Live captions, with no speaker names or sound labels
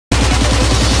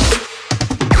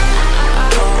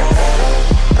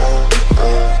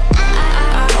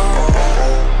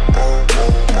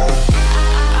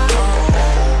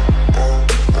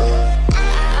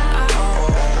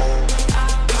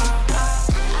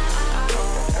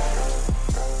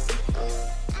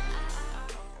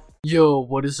Yo,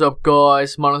 what is up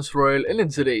guys, my name is Royal, and in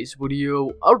today's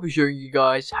video, I'll be showing you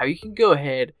guys how you can go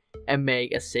ahead and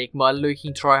make a Sigma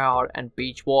looking tryhard and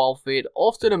beach ball outfit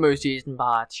after the most recent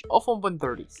patch of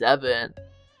 1.37.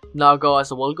 Now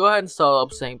guys, I will go ahead and start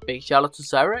up saying big shout out to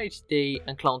Sarah HD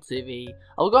and Clown TV.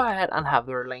 I'll go ahead and have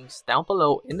their links down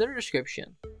below in the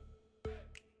description.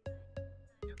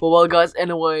 But well guys,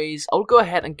 anyways, I'll go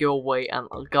ahead and give away an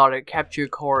Elgato capture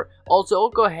card. Also,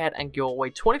 I'll go ahead and give away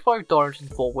 $25 in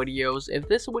 4 videos if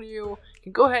this video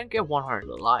can go ahead and get 100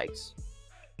 likes.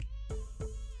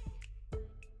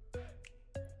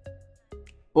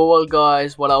 But well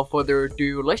guys, without further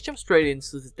ado, let's jump straight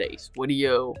into today's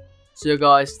video. So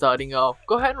guys, starting off,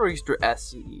 go ahead and register as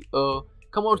CEO,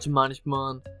 come over to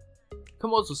management,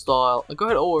 come over to style, and go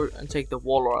ahead over and take the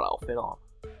Warlord outfit on.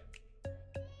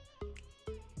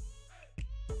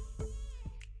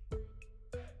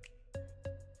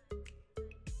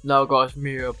 Now guys, from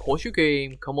here, pause your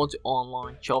game, come on to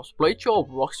online, shops, play job,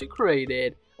 Roxy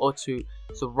created, or to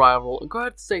survival, and go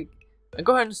ahead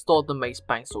and start the Maze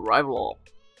Bank survival.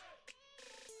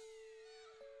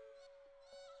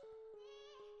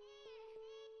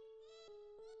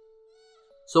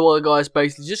 So well guys,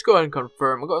 basically just go ahead and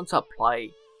confirm, I'm going to tap play.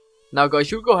 Now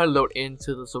guys, you go ahead and load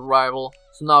into the survival.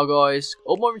 So now guys,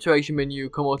 open my inventory menu,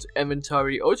 come out to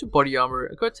inventory, or to body armor,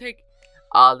 and go take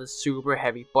the super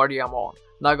heavy body armor on.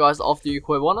 Now guys, after you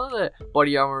equip one of the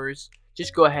body armors,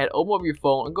 just go ahead, open up your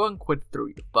phone and go and quit through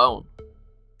your phone.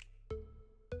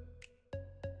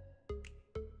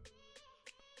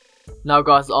 Now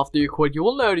guys, after you quit, you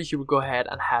will notice you will go ahead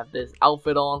and have this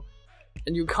outfit on.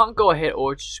 And you can't go ahead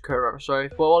or just curve, sorry.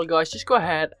 But well guys, just go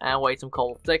ahead and wait some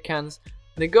couple of seconds.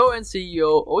 Then go and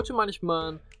CEO, or to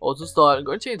management, or to start, and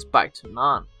go and change back to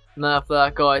none. And then after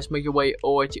that guys, make your way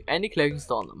over to any clothing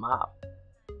store on the map.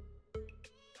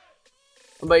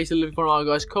 And basically for now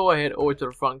guys, go ahead over to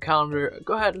the front counter and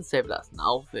go ahead and save it as an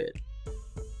outfit.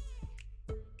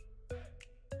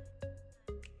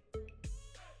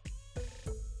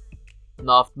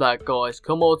 Now after that guys,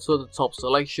 come out to the top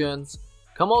selections,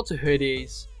 come out to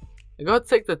hoodies, and go ahead and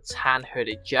take the tan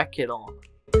hoodie jacket on.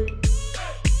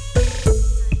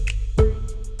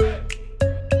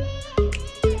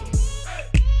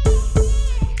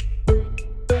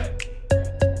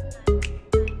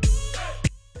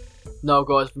 Now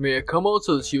guys, from here, come out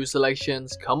to the shoe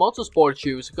selections, come out to sport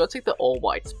shoes, and go take the all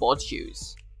white sport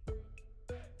shoes.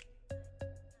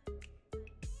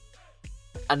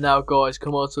 And now guys,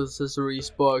 come out to the accessories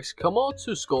box, come out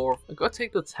to scarf, and go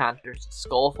take the tan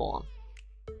scarf on.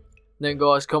 Then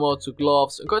guys, come out to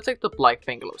gloves, and go take the black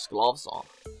fingerless gloves on.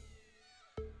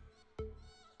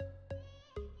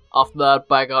 After that,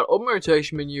 back out, open my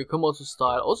rotation menu, come out to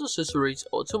style, also accessories,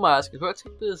 or to mask, and go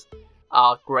take this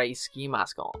grey ski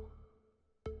mask on.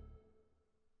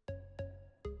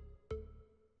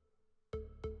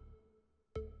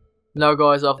 Now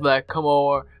guys, after that, come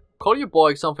over, call your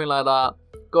boy, something like that.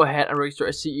 Go ahead and register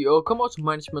as CEO, come out to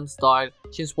management style,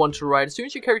 change 1 to right. As soon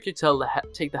as your character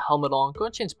take the helmet on, go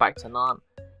and change back to none.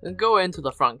 Then go into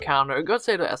the front counter and go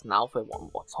save it as an outfit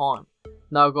one more time.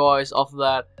 Now guys, after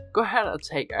that, go ahead and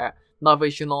take a night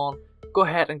vision on, go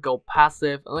ahead and go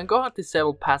passive, and then go ahead and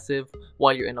disable passive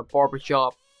while you're in a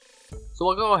barbershop. So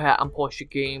I'll go ahead and pause your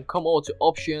game, come over to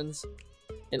options,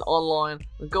 in online,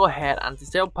 and go ahead and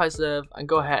disable passive, and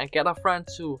go ahead and get a friend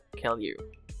to kill you.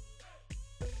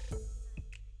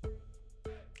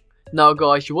 Now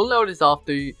guys, you will notice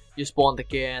after you spawned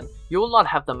again, you will not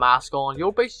have the mask on,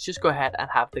 you'll basically just go ahead and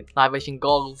have the night vision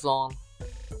goggles on.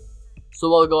 So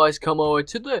well guys, come over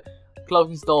to the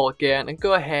clothing store again, and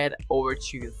go ahead over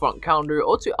to the front counter,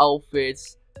 or to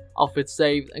outfits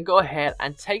saved, and go ahead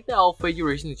and take the outfit you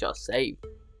recently just saved.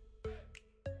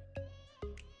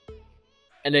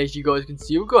 And as you guys can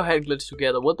see, we'll go ahead and glitch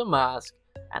together with the mask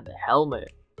and the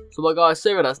helmet. So well guys,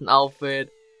 save it as an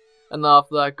outfit. And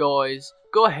after that guys,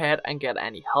 go ahead and get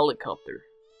any helicopter.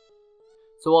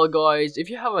 So well guys, if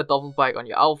you have a duffel bag on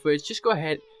your outfits, just go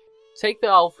ahead, take the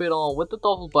outfit on with the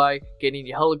duffel bag, get in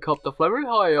your helicopter, fly really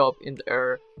high up in the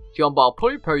air, jump out,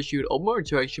 pull your parachute, open your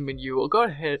rotation menu, or go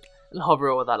ahead and hover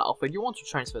over that outfit you want to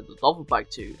transfer the duffel bag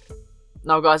to.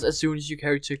 Now guys, as soon as you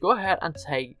character, go ahead and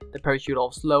take the parachute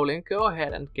off slowly, and go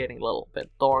ahead and getting a little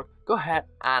bit dark, go ahead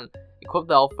and equip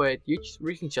the outfit you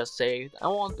recently just saved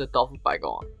and want the duffel bag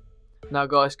on. Now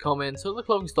guys, come into the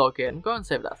clothing store again and go and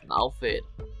save it as an outfit.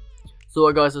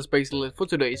 So guys, that's basically it for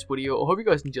today's video. I hope you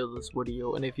guys enjoyed this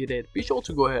video, and if you did, be sure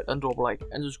to go ahead and drop a like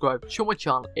and subscribe to my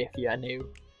channel if you are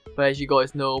new. But as you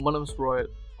guys know, my name is Royal.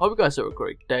 Hope you guys have a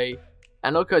great day,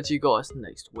 and I'll catch you guys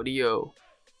next video.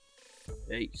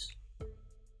 Peace.